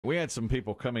We had some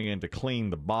people coming in to clean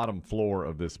the bottom floor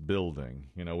of this building.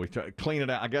 You know, we clean it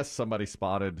out. I guess somebody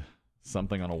spotted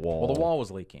something on a wall. Well, the wall was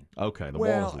leaking. Okay, the wall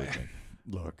was leaking.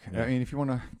 Look, I mean, if you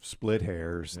want to split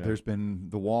hairs,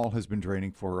 the wall has been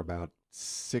draining for about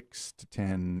 6 to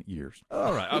 10 years.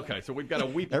 All right, okay, so we've got a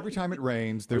weepy. Every time it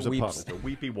rains, there's a puddle. It's a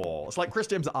weepy wall. It's like Chris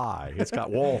Demm's eye. It's got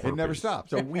wall herpes. It never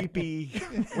stops. It's a weepy.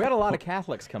 We had a lot of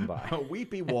Catholics come by. A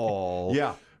weepy wall.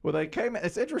 Yeah. Well, they came.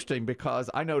 It's interesting because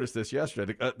I noticed this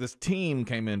yesterday. This team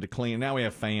came in to clean. Now we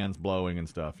have fans blowing and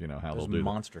stuff. You know how Those they'll do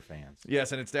monster fans.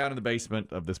 Yes, and it's down in the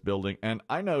basement of this building. And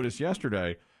I noticed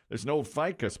yesterday there's an old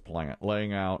ficus plant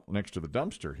laying out next to the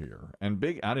dumpster here. And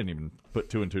I didn't even put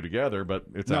two and two together, but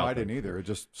it's out. No, I didn't either. I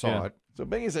just saw it. So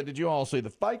Biggie said, "Did you all see the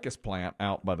ficus plant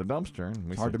out by the dumpster?" And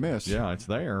we hard said, to miss. Yeah, it's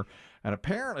there. And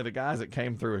apparently the guys that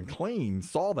came through and cleaned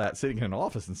saw that sitting in an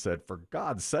office and said, "For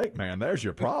God's sake, man, there's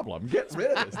your problem. Get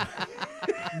rid of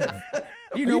this."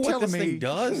 You know what this thing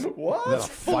does? What? The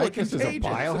ficus is a contagious.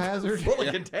 biohazard? It's full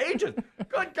of contagion.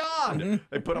 Good God.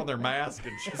 They put on their mask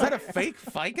and Is that a fake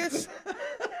ficus?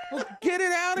 Well, get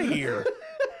it out of here.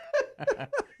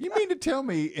 You mean to tell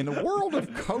me in a world of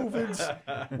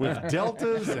COVIDs with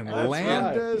deltas and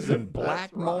lambdas and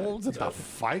black molds that the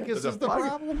ficus is the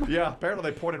problem? Yeah,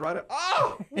 apparently they pointed right at,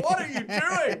 "Oh, what are you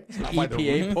doing?"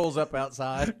 EPA pulls up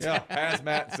outside. Yeah,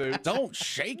 hazmat suits. Don't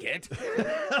shake it.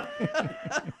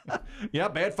 Yeah,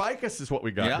 bad ficus is what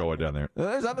we got going down there.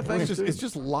 There's other things. It's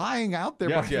just lying out there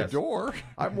by the door.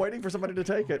 I'm waiting for somebody to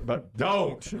take it, but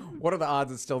don't. What are the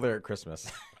odds it's still there at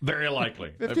Christmas? Very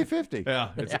likely. 50-50. Yeah,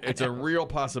 it's a real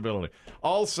possibility.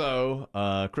 Also,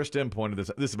 Chris Demm pointed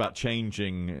this. This is about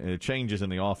changes in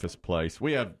the office place.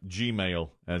 We have Gmail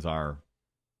as our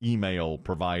email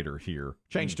provider here.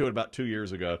 Changed to it about 2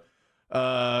 years ago.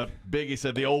 Biggie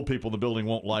said the old people in the building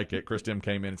won't like it. Chris Demm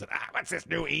came in and said, "What's this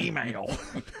new email?"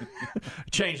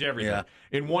 Changed everything. Yeah.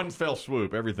 In one fell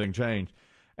swoop, everything changed.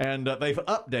 And they've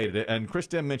updated it. And Chris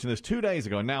Demm mentioned this 2 days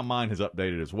ago, and now mine has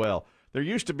updated as well. There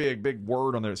used to be a big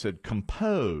word on there that said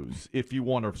compose if you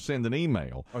want to send an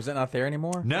email. Oh, is that not there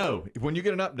anymore? No. When you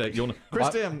get an update, you'll know. Chris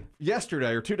Demm,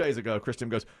 yesterday or 2 days ago, Chris Demm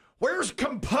goes, "Where's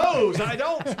compose?" And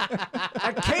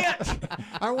I can't.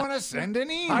 I want to send an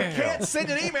email. I can't send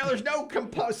an email. There's no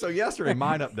compose. So yesterday,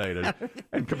 mine updated,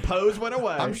 and compose went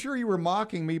away. I'm sure you were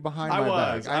mocking me behind my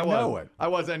back. I know it. I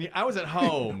was at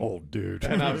home. Old dude.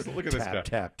 And I was, look at this guy.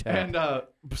 Tap. And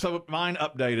so mine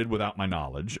updated without my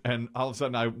knowledge. And all of a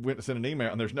sudden, I went to send an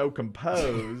email, and there's no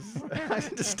compose. I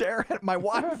had to stare at my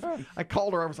wife. I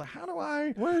called her. I was like, "How do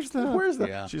I? Where's the?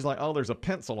 Yeah. She's like, "Oh, there's a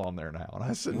pencil on there now." And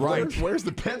I said, Right. Where's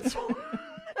the pencil?"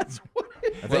 That's what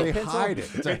it is. They hide it.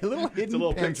 It's a little hidden It's a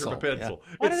little pencil. picture of a pencil.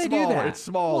 Why It's do they do smaller. that? It's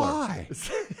smaller. Why?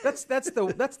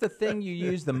 That's the thing you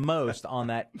use the most on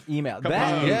that email.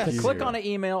 Compose. To click on an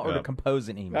email or Yeah. to compose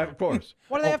an email. Of course.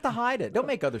 Why do they have to hide it? Don't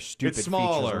make other stupid It's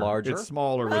smaller. features larger. It's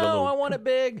smaller with a No, little. I want it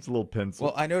big. It's a little pencil.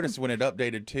 Well, I noticed when it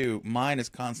updated too, mine is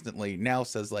constantly now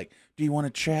says like, "Do you want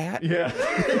to chat? yeah.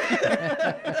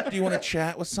 Do you want to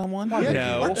chat with someone?" Yeah,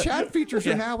 No. our chat features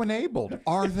are now enabled.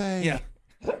 Are they? Yeah.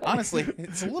 Honestly,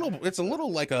 it's a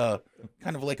little like a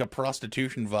kind of like a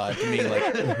prostitution vibe to me.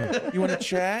 Like, you want to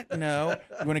chat? No.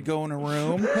 You want to go in a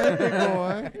room? Hey, big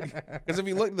boy. Because if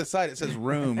you look at the side, it says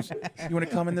rooms. You want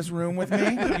to come in this room with me?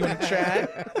 You want to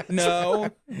chat? No.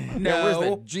 Yeah, No. where's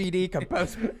the GD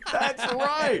compose? That's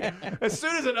right. As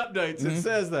soon as it updates, it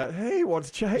says that. Hey, you want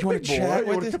to chat? You wanna big boy? chat You with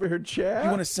want to this- come here and chat? You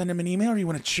want to send him an email or you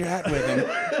want to chat with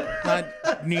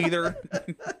him? Neither.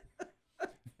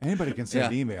 Anybody can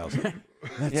send emails.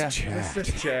 Let's chat. Let's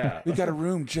just chat. We've got a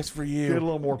room just for Get a you.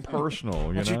 little more personal,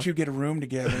 Why don't you two get a room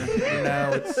together?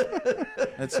 No,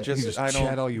 it's You just just I chat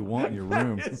don't. all you want in your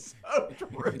room. It's so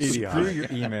true. Idiotic. Screw your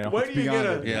email. When do you beyond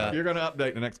get it. a? Yeah. You're going to update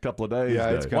in the next couple of days. Yeah,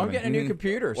 it's Dave. Well, I'm coming. getting a new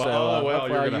computer, so Well, hopefully you're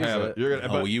I'll going to use have it. You're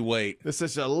gonna, Oh, but you wait. this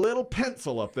is a little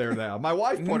pencil up there now. My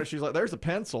wife pointed. She's like, "There's a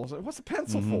pencil." I was like, "What's a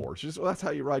pencil for?" She's, "Well, that's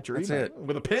how you write your That's email it.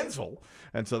 with a pencil."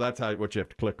 And so that's what you have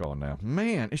to click on now.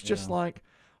 Man, it's just like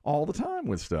all the time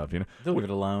with stuff, you know. Leave it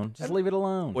alone. Just leave it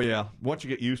alone. Well, yeah, once you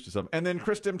get used to something. And then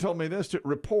Chris Demm told me this, to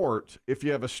report if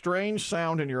you have a strange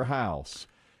sound in your house.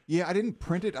 Yeah, I didn't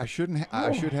print it. I shouldn't.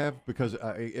 I should have because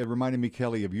it reminded me,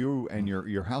 Kelly, of you and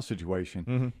your house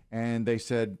situation. And they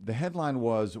said the headline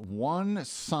was one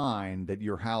sign that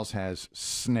your house has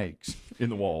snakes In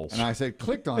the walls. And I said,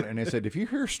 clicked on it, and it said, if you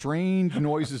hear strange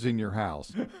noises in your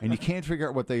house and you can't figure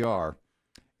out what they are,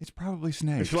 it's probably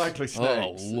snakes. It's likely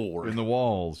snakes. Oh, Lord. In the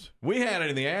walls. We had it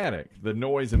in the attic. The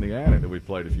noise in the attic that we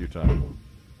played a few times.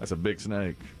 That's a big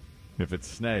snake. If it's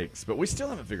snakes. But we still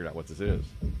haven't figured out what this is.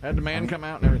 Had the man come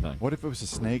out and everything. What if it was a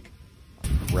snake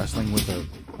wrestling with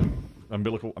a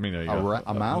umbilical. I mean, A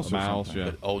mouse or mouse, something.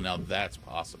 yeah, Oh, now that's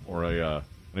possible. or an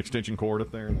extension cord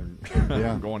up there. And they're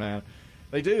Yeah. going at it.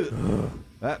 They do.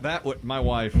 That would, my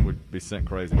wife would be sent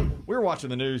crazy. We were watching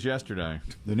the news yesterday,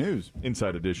 The news.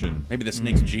 Inside Edition. Maybe the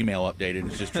snake's Gmail updated.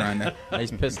 It's just trying to.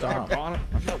 He's pissed off.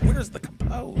 Where's the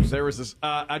compose? There was this.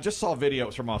 I just saw a video. It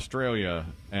was from Australia,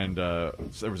 and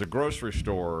there was a grocery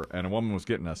store, and a woman was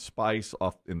getting a spice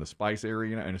off in the spice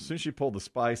area, and as soon as she pulled the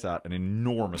spice out, an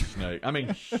enormous snake. I mean,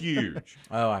 huge.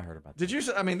 Oh, I heard about that. Did you?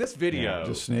 I mean, this video.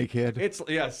 Just snake head. It's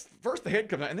yes. First the head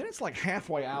comes out, and then it's like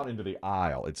halfway out into the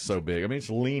aisle. It's so big. I mean, it's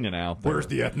leaning out there. Where's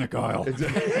the ethnic aisle? Is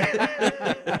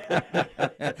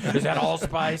that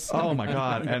allspice? Oh my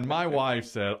God! And my wife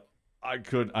said,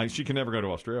 she can never go to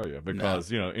Australia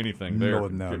because anything there No,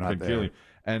 could not kill there. you.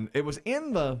 And it was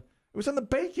in the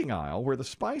baking aisle where the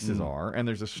spices are, and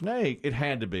there's a snake. It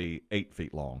had to be 8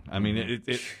 feet long. I mean,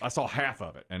 I saw half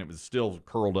of it, and it was still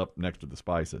curled up next to the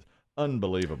spices.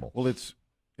 Unbelievable. Well, is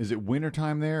it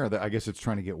wintertime there? Or I guess it's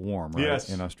trying to get warm, right? Yes.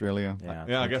 In Australia?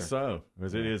 Yeah, I guess so,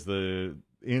 because it is the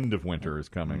end of winter is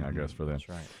coming, I guess, for them. That's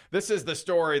right. This is the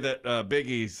story that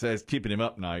Biggie says keeping him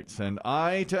up nights, and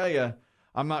I tell you,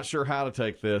 I'm not sure how to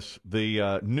take this.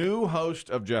 The new host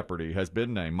of Jeopardy has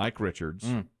been named Mike Richards.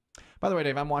 By the way,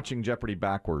 Dave, I'm watching Jeopardy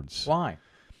backwards. Why?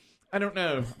 I don't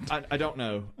know. I don't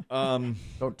know.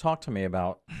 Don't talk to me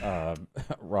about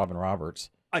Robin Roberts.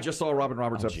 I just saw Robin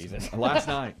Roberts episode Jesus. last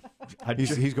night.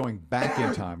 He's going back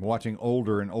in time, watching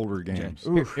older and older games.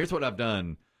 Here's what I've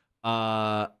done.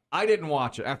 I didn't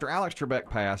watch it. After Alex Trebek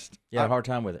passed, You had a hard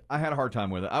time with it. I had a hard time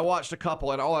with it. I watched a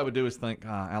couple, and all I would do is think,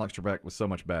 Alex Trebek was so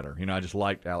much better. I just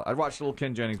liked Alex. I watched a little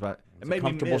Ken Jennings, but it made me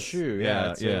comfortable miss. shoe.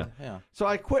 Yeah, Yeah, yeah. So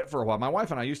I quit for a while. My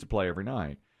wife and I used to play every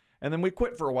night. And then we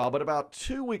quit for a while, but about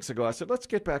 2 weeks ago, I said, let's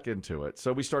get back into it.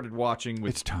 So we started watching.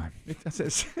 It's time.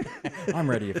 I'm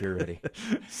ready if you're ready.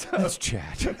 Let's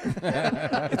chat.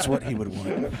 It's what he would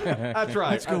want. That's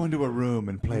right. Let's go into a room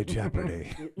and play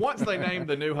Jeopardy. Once they named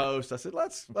the new host, I said,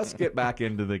 let's get back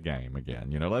into the game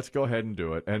again. Let's go ahead and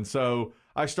do it. And so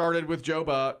I started with Joe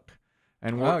Buck.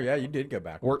 And You did go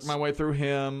back. worked my way through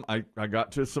him. I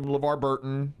got to some LeVar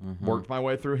Burton, worked my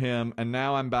way through him, and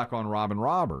now I'm back on Robin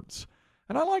Roberts.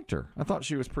 And I liked her. I thought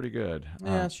she was pretty good.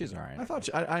 Yeah, she's all right. I thought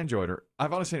I enjoyed her.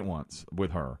 I've only seen it once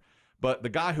with her. But the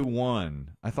guy who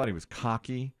won, I thought he was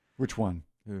cocky. Which one?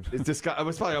 It's this guy. It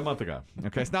was probably a month ago.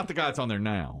 Okay, it's not the guy that's on there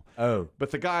now. Oh.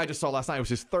 But the guy I just saw last night, it was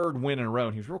his third win in a row,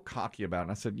 and he was real cocky about it.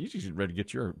 And I said, "You should be ready to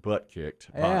get your butt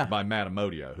kicked by Matt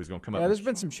Amodio, who's going to come up." Yeah, there's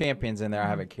been some champions in there I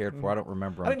haven't cared for. I don't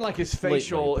remember. I didn't like his completely,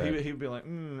 facial. but- He would be like,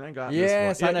 "I got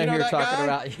Yes, this one." I know who you're that talking guy?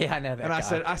 about. Yeah, I know that And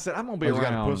guy. I said, I'm going to be He's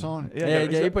got a around. puss on? Yeah,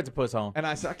 he puts a puss on. And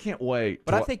I said, I can't wait.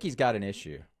 But I think he's got an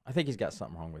issue. I think he's got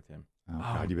something wrong with him. Oh,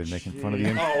 God, you've been making fun of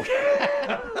the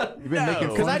Oh, You've been making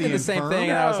fun Because I of did the same thing,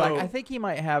 and I was like, No. I think he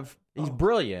might have. He's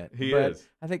brilliant. He but is.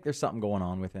 I think there's something going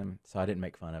on with him, so I didn't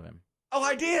make fun of him. oh,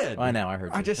 I did. I know. I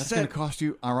heard. I you. just That's going said to cost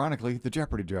you, ironically, the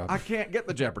Jeopardy job. I can't get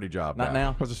the Jeopardy job. Not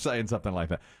now. I was just saying something like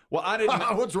that. Well, I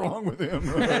didn't. What's wrong with him?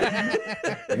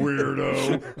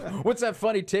 Weirdo. What's that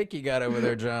funny tick you got over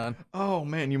there, John? Oh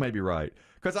man, you may be right.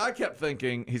 Because I kept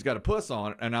thinking he's got a puss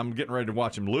on, and I'm getting ready to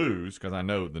watch him lose because I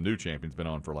know the new champion's been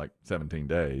on for like 17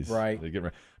 days. Right. So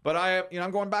but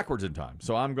I'm going backwards in time.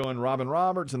 So I'm going Robin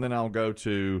Roberts, and then I'll go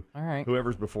to All right.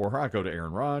 whoever's before her. I go to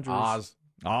Aaron Rodgers. Oz.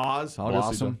 I'll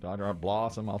Blossom.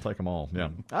 Blossom. I'll take them all. Yeah.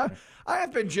 I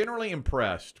have been generally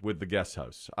impressed with the guest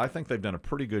hosts. I think they've done a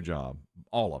pretty good job.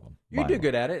 All of them. You do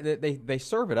good at it. They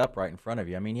serve it up right in front of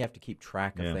you. I mean, you have to keep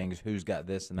track of things, who's got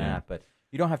this and that, but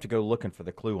you don't have to go looking for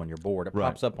the clue on your board. It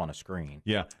pops up on a screen.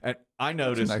 Yeah. And I It's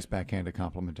noticed. a nice backhanded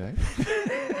compliment, Dave.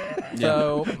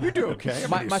 So You do okay.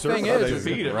 my thing They is,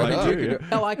 feed it I right think to you could you. do it.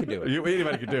 Hell, I could do it.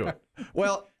 Anybody could do it.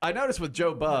 Well, I noticed with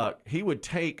Joe Buck, he would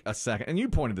take a second, and you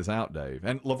pointed this out, Dave,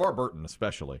 and LeVar Burton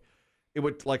especially. It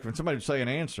would, like, when somebody would say an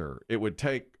answer, it would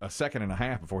take a second and a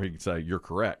half before he could say, you're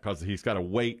correct, because he's got to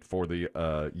wait for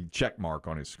the check mark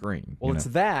on his screen. Well, it's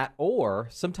that, or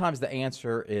sometimes the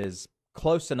answer is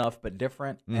close enough but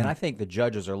different, and I think the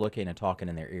judges are looking and talking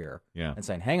in their ear and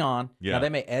saying, hang on. Yeah. Now, they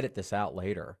may edit this out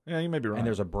later, Yeah, you may be right. and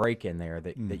there's a break in there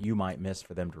that you might miss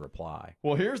for them to reply.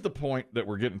 Well, here's the point that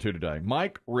we're getting to today.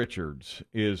 Mike Richards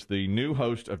is the new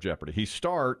host of Jeopardy. He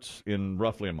starts in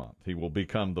roughly a month. He will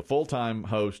become the full-time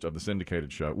host of the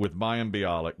syndicated show with Mayim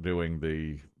Bialik doing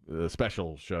the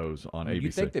special shows on ABC.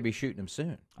 You'd think they'd be shooting them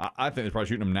soon. I think they're probably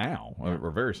shooting him now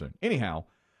or very soon. Anyhow,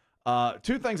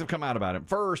 two things have come out about him.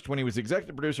 First, when he was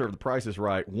executive producer of The Price is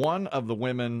Right, one of the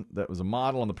women that was a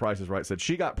model on The Price is Right said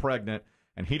she got pregnant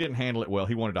and he didn't handle it well.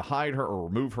 He wanted to hide her or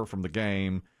remove her from the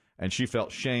game, and she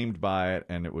felt shamed by it,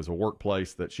 and it was a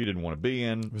workplace that she didn't want to be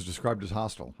in. It was described as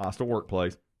hostile. Hostile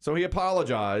workplace. So he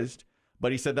apologized,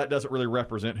 but he said that doesn't really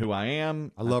represent who I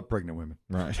am. I love pregnant women.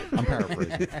 Right. I'm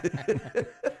paraphrasing.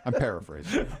 I'm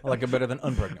paraphrasing. I like it better than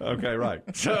unpregnant. Okay, right.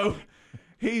 So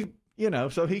he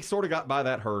sort of got by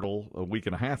that hurdle a week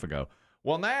and a half ago.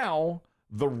 Well, now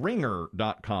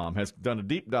TheRinger.com has done a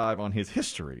deep dive on his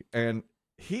history, and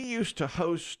he used to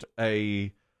host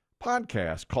a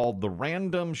podcast called The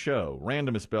Random Show.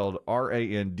 Random is spelled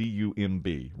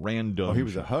R-A-N-D-U-M-B. Random. Oh, he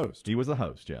was a host. He was a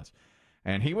host, yes.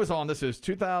 And he was on, this is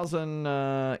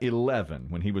 2011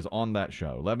 when he was on that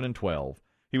show, 11 and 12.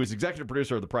 He was executive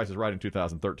producer of The Price is Right in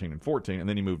 2013 and 14, and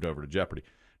then he moved over to Jeopardy.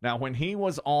 Now, when he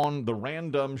was on the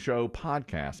Random Show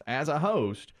podcast as a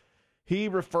host, he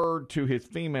referred to his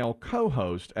female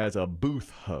co-host as a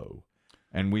booth hoe.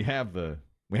 And we have the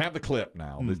clip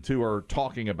now. The two are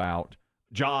talking about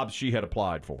jobs she had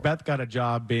applied for. Beth got a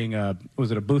job being a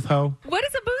booth hoe? What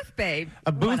is a booth babe?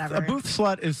 A booth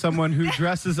slut is someone who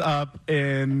dresses up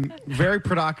in very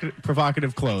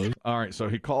provocative clothes. All right, so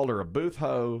he called her a booth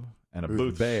hoe and a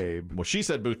booth babe. Well, she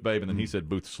said booth babe, and then he said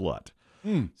booth slut.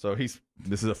 So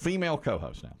this is a female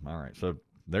co-host now. All right, so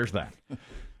there's that.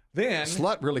 Then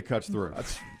Slut really cuts through.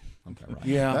 okay, right.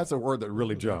 Yeah. That's a word that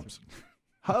really jumps.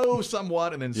 Hoe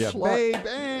somewhat, and then slut.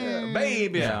 Babe.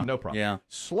 Babe, yeah, no problem. Yeah.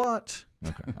 Slut.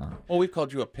 Okay, all right. Well, we've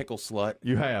called you a pickle slut,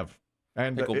 You have.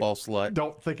 And pickleball slut.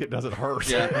 Don't think it doesn't hurt,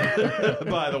 Yeah.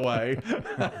 by the way.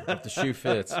 If the shoe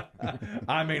fits.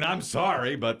 I mean, I'm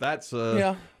sorry, but that's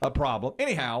a problem.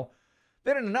 Anyhow,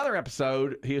 then in another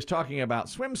episode, he is talking about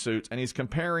swimsuits, and he's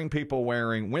comparing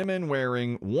women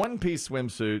wearing one-piece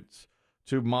swimsuits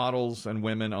to models and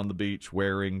women on the beach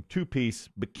wearing two-piece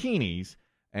bikinis,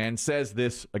 and says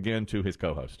this again to his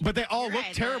co-host. But they all look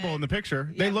terrible in the picture.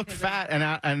 Yeah, they look fat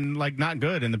and like not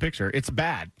good in the picture. It's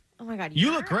bad. Oh my God.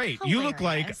 You look great. You look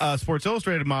like a Sports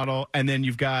Illustrated model, and then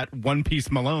you've got one-piece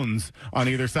Malones on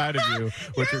either side of you,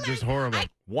 which are just horrible.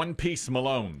 One-piece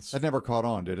Malones. That never caught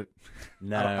on, did it?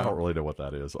 No. I don't really know what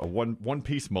that is. A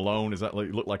one-piece Malone, is that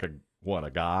look like a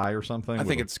guy or something? I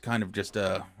think it's kind of just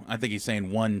I think he's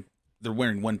saying they're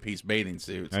wearing one-piece bathing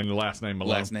suits. And the last name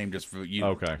Malone? Last name just for you.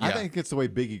 Okay. Yeah. I think it's the way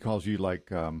Biggie calls you, like...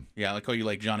 Yeah, I call you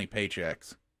like Johnny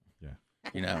Paychecks.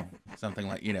 Yeah. Something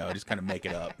like, just kind of make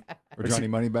it up. or Johnny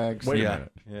Moneybags. Wait Yeah. a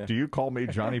minute. Yeah. Do you call me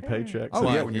Johnny Paycheck? Oh,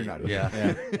 yeah, when you're not.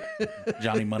 Yeah.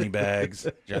 Johnny Moneybags,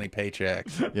 Johnny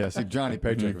Paychecks. Yeah, see, Johnny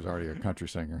Paycheck was already a country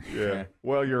singer. Yeah.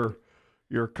 Well, your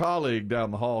colleague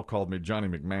down the hall called me Johnny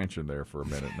McMansion there for a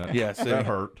minute. Yeah, so that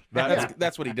hurt.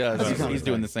 That's what he does. He's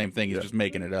doing the same thing. He's just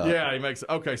making it up. Yeah, he makes...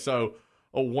 Okay, so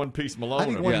one-piece Malone. I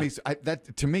think one piece...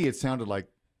 that to me, it sounded like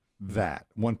that.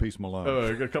 One-piece Malone.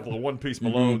 I got a couple of one-piece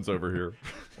Malones over here.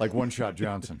 Like One-Shot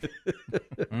Johnson.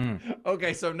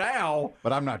 Okay, so now...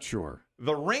 But I'm not sure.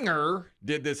 The Ringer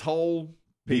did this whole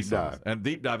piece Deep dive. And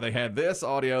deep dive. They had this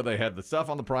audio. They had the stuff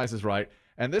on The Price is Right.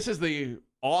 And this is the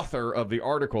author of the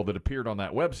article that appeared on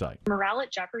that website. Morale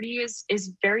at Jeopardy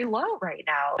is very low right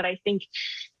now. But I think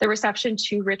the reception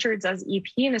to Richards as EP,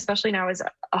 and especially now as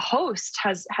a host,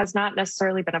 has not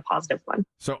necessarily been a positive one.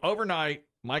 So overnight,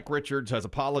 Mike Richards has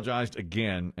apologized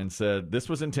again and said this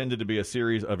was intended to be a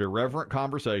series of irreverent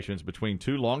conversations between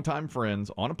two longtime friends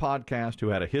on a podcast who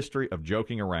had a history of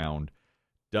joking around.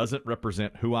 Doesn't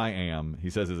represent who I am. He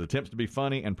says his attempts to be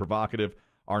funny and provocative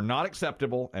are not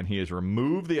acceptable, and he has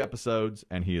removed the episodes,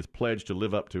 and he has pledged to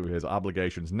live up to his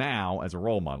obligations now as a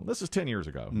role model. This is 10 years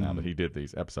ago now that he did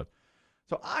these episodes.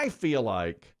 So I feel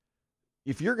like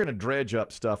if you're going to dredge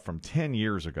up stuff from 10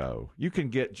 years ago, you can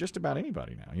get just about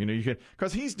anybody now. You can,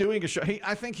 because he's doing a show.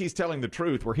 I think he's telling the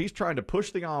truth where he's trying to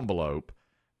push the envelope,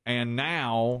 and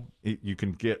now you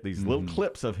can get these little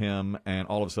clips of him, and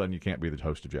all of a sudden you can't be the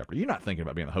host of Jeopardy. You're not thinking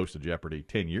about being the host of Jeopardy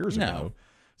 10 years ago.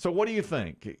 So what do you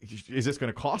think? Is this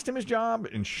going to cost him his job?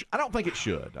 And I don't think it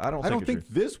should. I don't think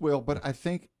this will, but I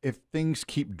think if things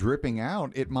keep dripping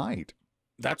out, it might.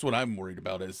 That's what I'm worried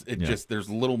about. Just there's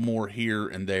a little more here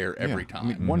and there every time.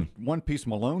 I mean, one piece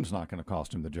Malone's not going to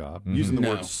cost him the job. Using the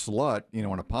word slut,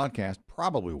 on a podcast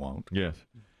probably won't. Yes.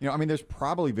 I mean, there's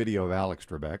probably video of Alex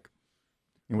Trebek,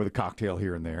 with a cocktail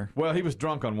here and there. Well, he was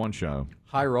drunk on one show.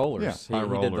 High Rollers. Yeah.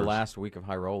 He did the last week of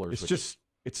High Rollers.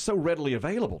 It's so readily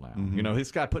available now.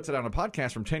 This guy puts it on a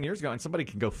podcast from 10 years ago, and somebody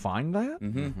can go find that,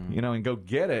 and go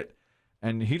get it.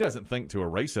 And he doesn't think to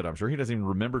erase it, I'm sure. He doesn't even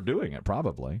remember doing it,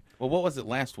 probably. Well, what was it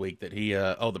last week that he,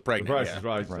 the pregnant? The Price is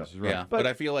Right. Price is Right. Yeah, but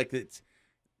I feel like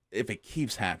if it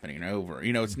keeps happening over,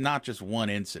 it's not just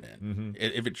one incident.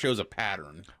 If it shows a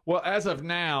pattern. Well, as of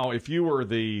now, if you were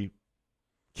the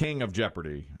king of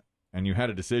Jeopardy and you had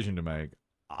a decision to make,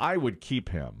 I would keep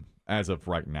him as of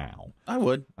right now. I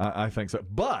would. I think so.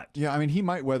 But yeah, I mean, he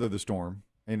might weather the storm.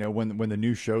 You know, when the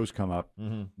new shows come up,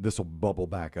 this will bubble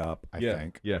back up, I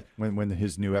think. Yeah. When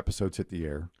his new episodes hit the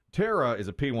air. Tara is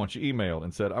a P1. She emailed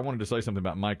and said, I wanted to say something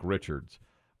about Mike Richards.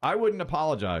 I wouldn't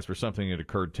apologize for something that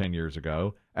occurred 10 years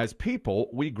ago. As people,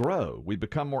 we grow. We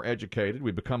become more educated.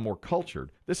 We become more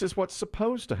cultured. This is what's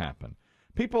supposed to happen.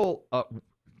 People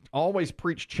always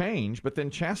preach change, but then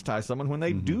chastise someone when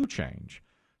they do change.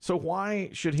 So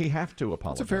why should he have to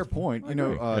apologize? That's a fair point. You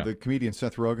know, the comedian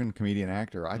Seth Rogen, comedian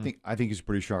actor, I think he's a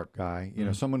pretty sharp guy. You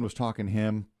know, someone was talking to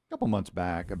him a couple months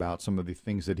back about some of the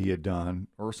things that he had done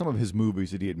or some of his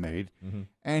movies that he had made.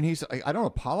 And he's, I don't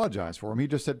apologize for him. He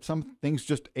just said some things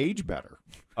just age better.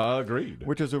 Agreed.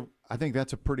 Which is I think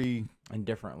that's a pretty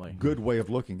indifferently good way of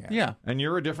looking at it. Yeah. And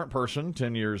you're a different person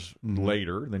 10 years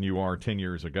later than you are 10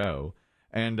 years ago.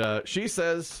 And she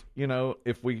says, you know,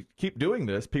 if we keep doing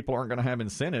this, people aren't going to have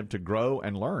incentive to grow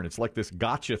and learn. It's like this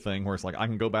gotcha thing where it's like, I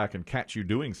can go back and catch you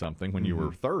doing something when you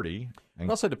were 30. It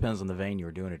also depends on the vein you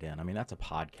were doing it in. I mean, that's a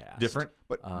podcast. Different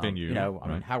venue. You know, I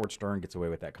mean, Howard Stern gets away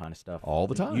with that kind of stuff all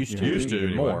the time. Used to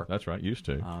anyway. more. That's right. Used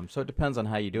to. So it depends on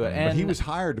how you do it. But he was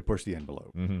hired to push the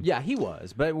envelope. Yeah, he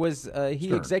was. But was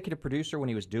he executive producer when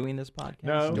he was doing this podcast?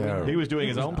 No. He was doing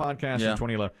his own podcast in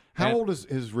 2011. How old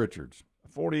is Richards?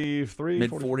 43,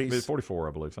 Mid-40s. Mid-44,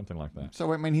 I believe, something like that.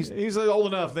 So, I mean, he's old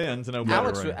enough then to know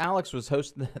better. Alex was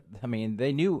hosting. I mean,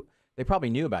 they probably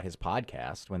knew about his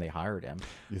podcast when they hired him.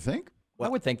 You think? I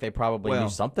would think they probably knew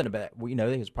something about it. You know,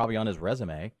 he was probably on his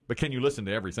resume. But can you listen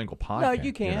to every single podcast? No,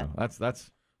 you can't. You know, that's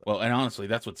Well, and honestly,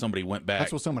 that's what somebody went back.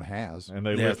 That's what someone has. and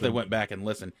they Yes, they went back and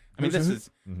listened. I mean, this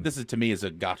is to me is a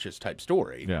gotcha's type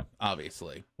story. Yeah.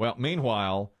 Obviously. Well,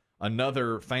 meanwhile,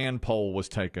 another fan poll was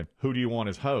taken. Who do you want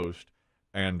as host?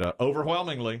 And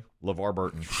overwhelmingly, LeVar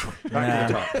Burton.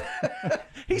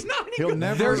 He's not any He'll good.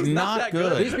 never- He's not that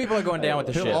good. These people are going down with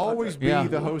the He'll ship. always be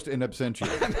the host in absentia.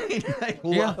 I mean, they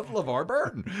love LeVar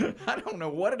Burton. I don't know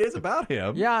what it is about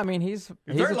him. Yeah, I mean, he's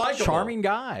very a likable. charming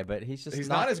guy, but he's just He's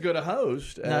not as good a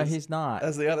host No, he's not.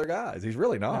 as the other guys. He's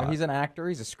really not. No, he's an actor.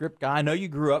 He's a script guy. I know you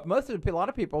grew up. A lot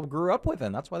of people grew up with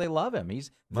him. That's why they love him.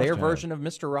 He's their version of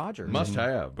Mr. Rogers. Must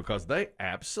have, because they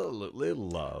absolutely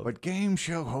love. But game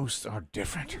show hosts are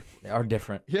different. They are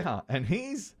different. Yeah, and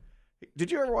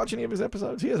did you ever watch any of his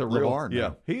episodes? He has a real, LeVar,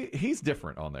 no. He's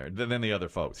different on there than the other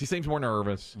folks. He seems more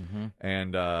nervous,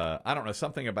 and I don't know,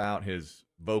 something about his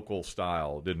vocal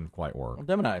style didn't quite work. Well,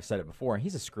 Demm and I have said it before.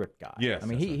 He's a script guy. Yes, I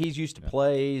mean, that's right. he's used to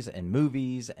plays and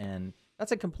movies, and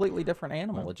that's a completely different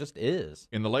animal. It just is.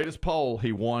 In the latest poll,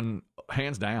 he won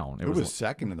hands down. Who was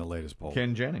second in the latest poll?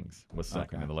 Ken Jennings was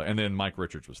second in the and then Mike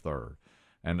Richards was third.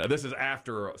 And this is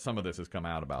after some of this has come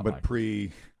out about But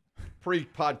Mike.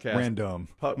 Pre-podcast. Random.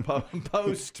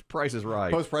 Post Price is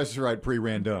Right. Post Price is Right,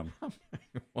 pre-random.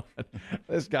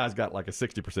 This guy's got like a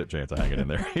 60% chance of hanging in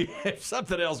there. If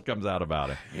something else comes out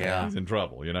about it, he's in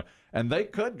trouble, you know. And they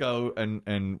could go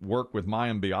and work with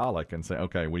Mayim Bialik and say,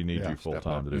 okay, we need you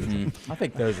full-time to do this. I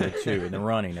think those are the two in the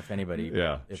running, if anybody.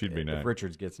 She'd be next. If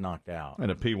Richards gets knocked out.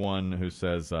 And a P1 who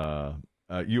says,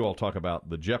 you all talk about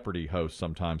the Jeopardy host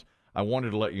sometimes. I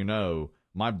wanted to let you know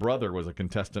my brother was a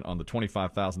contestant on the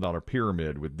 $25,000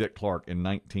 pyramid with Dick Clark in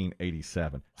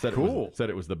 1987. Said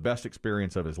it was the best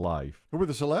experience of his life. Who were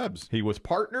the celebs? He was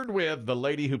partnered with the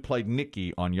lady who played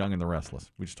Nikki on Young and the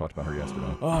Restless. We just talked about her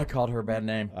yesterday. Oh, I called her a bad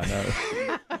name. I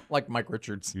know. Like Mike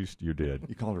Richards. You did.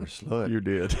 You called her a slut. You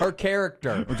did. Her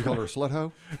character. Would you call her a slut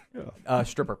hoe?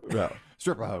 Stripper. Yeah.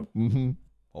 Stripper hoe.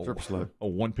 Stripper slut. Oh,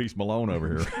 one-piece Malone over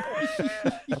here.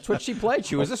 That's what she played.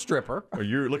 She was a stripper. Oh,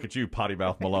 look at you, potty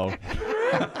mouth Malone.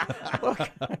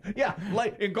 Yeah,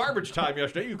 like in garbage time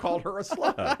yesterday, you called her a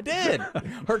slut. I did.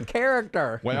 Her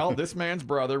character. Well, this man's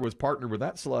brother was partnered with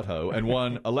that slut hoe and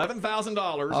won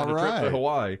 $11,000 on a trip to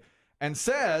Hawaii, and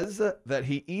says that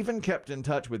he even kept in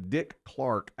touch with Dick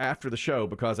Clark after the show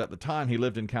because at the time he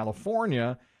lived in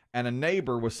California and a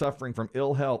neighbor was suffering from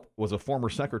ill health, was a former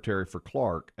secretary for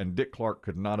Clark, and Dick Clark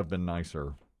could not have been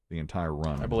nicer the entire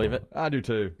run. I believe it. I do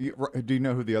too. Do you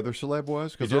know who the other celeb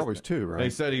was? Because there are always two, right? They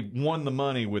said he won the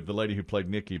money with the lady who played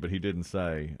Nikki, but he didn't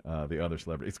say the other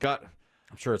celebrity. It's got.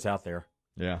 I'm sure it's out there.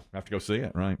 Yeah, I have to go see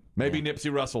it, right? Maybe Nipsey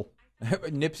Russell.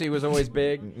 Nipsey was always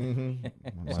big.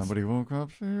 Somebody woke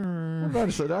up there. I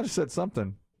just said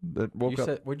something that woke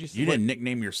up. What'd you say? You didn't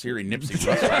nickname your Siri Nipsey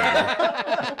Russell.